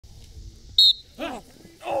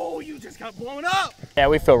just got blown up. Yeah,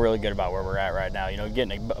 we feel really good about where we're at right now. You know,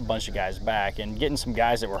 getting a bunch of guys back and getting some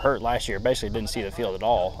guys that were hurt last year, basically didn't see the field at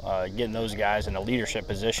all. Getting those guys in a leadership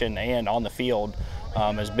position and on the field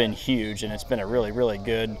has been huge, and it's been a really, really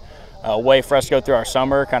good way for us to go through our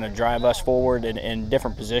summer, kind of drive us forward in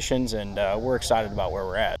different positions, and we're excited about where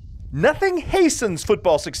we're at. Nothing hastens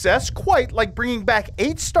football success quite like bringing back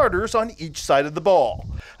 8 starters on each side of the ball.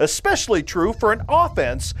 Especially true for an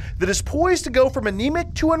offense that is poised to go from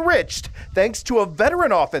anemic to enriched thanks to a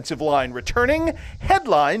veteran offensive line returning,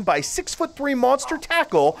 headlined by 6'3" monster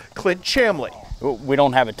tackle Clint Chamley. We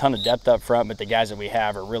don't have a ton of depth up front, but the guys that we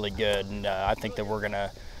have are really good, and I think that we're going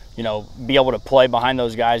to be able to play behind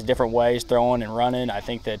those guys different ways, throwing and running. I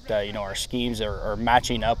think that, our schemes are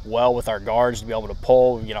matching up well with our guards to be able to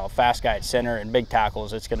pull, a fast guy at center and big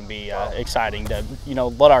tackles. It's going to be exciting to,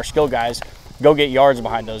 let our skill guys go get yards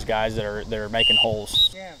behind those guys that are making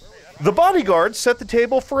holes. The bodyguards set the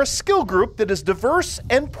table for a skill group that is diverse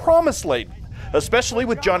and promise-laden, especially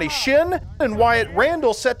with Johnny Shin and Wyatt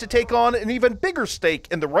Randall set to take on an even bigger stake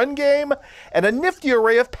in the run game and a nifty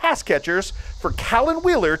array of pass catchers for Callan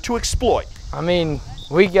Wheeler to exploit. I mean,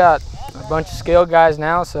 we got a bunch of skilled guys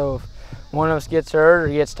now, so if one of us gets hurt or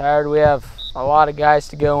gets tired, we have a lot of guys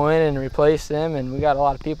to go in and replace them, and we got a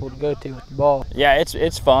lot of people to go to with the ball. Yeah,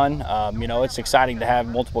 it's fun. It's exciting to have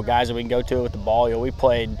multiple guys that we can go to with the ball. We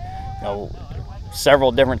played,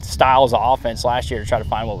 several different styles of offense last year to try to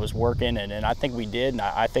find what was working, and I think we did, and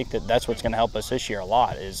I think that that's what's going to help us this year a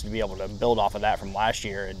lot, is to be able to build off of that from last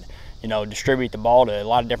year and distribute the ball to a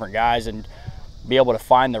lot of different guys and be able to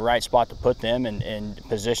find the right spot to put them in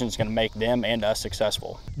positions going to make them and us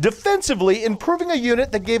successful. Defensively, improving a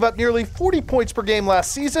unit that gave up nearly 40 points per game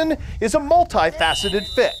last season is a multifaceted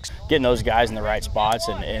fix. Getting those guys in the right spots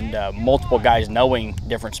and multiple guys knowing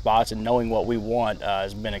different spots and knowing what we want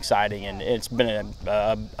has been exciting, and it's been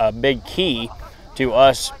a big key to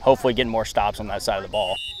us hopefully getting more stops on that side of the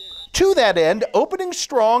ball. To that end, opening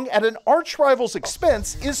strong at an arch rival's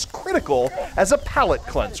expense is critical as a palate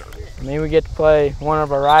cleanser. I mean, we get to play one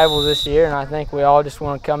of our rivals this year, and I think we all just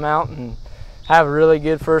want to come out and have a really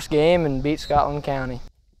good first game and beat Scotland County.